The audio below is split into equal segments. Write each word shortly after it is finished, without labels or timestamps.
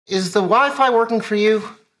Is the Wi-Fi working for you?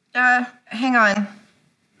 Hang on.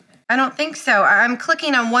 I don't think so. I'm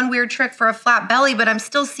clicking on one weird trick for a flat belly, but I'm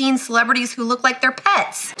still seeing celebrities who look like their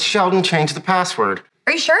pets. Sheldon changed the password.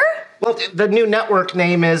 Are you sure? Well, the new network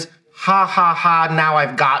name is Ha Ha Ha, Now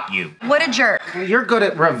I've Got You. What a jerk. You're good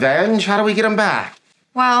at revenge. How do we get him back?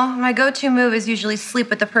 Well, my go-to move is usually sleep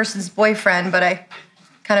with the person's boyfriend, but I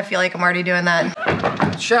kind of feel like I'm already doing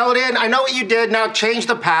that. Sheldon, I know what you did. Now change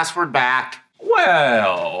the password back.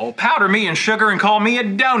 Well, powder me in sugar and call me a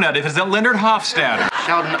donut if it's at Leonard Hofstadter.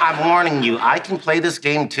 Sheldon, I'm warning you. I can play this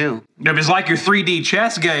game too. If it's like your 3D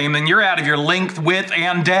chess game, then you're out of your length, width,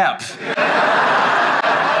 and depth.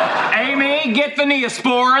 Amy, get the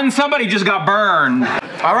Neosporin. Somebody just got burned.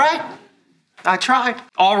 All right. I tried.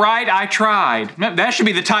 All right, I tried. That should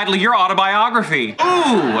be the title of your autobiography.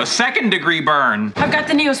 Ooh, a second-degree burn. I've got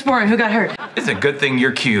the Neosporin. Who got hurt? It's a good thing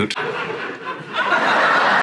you're cute.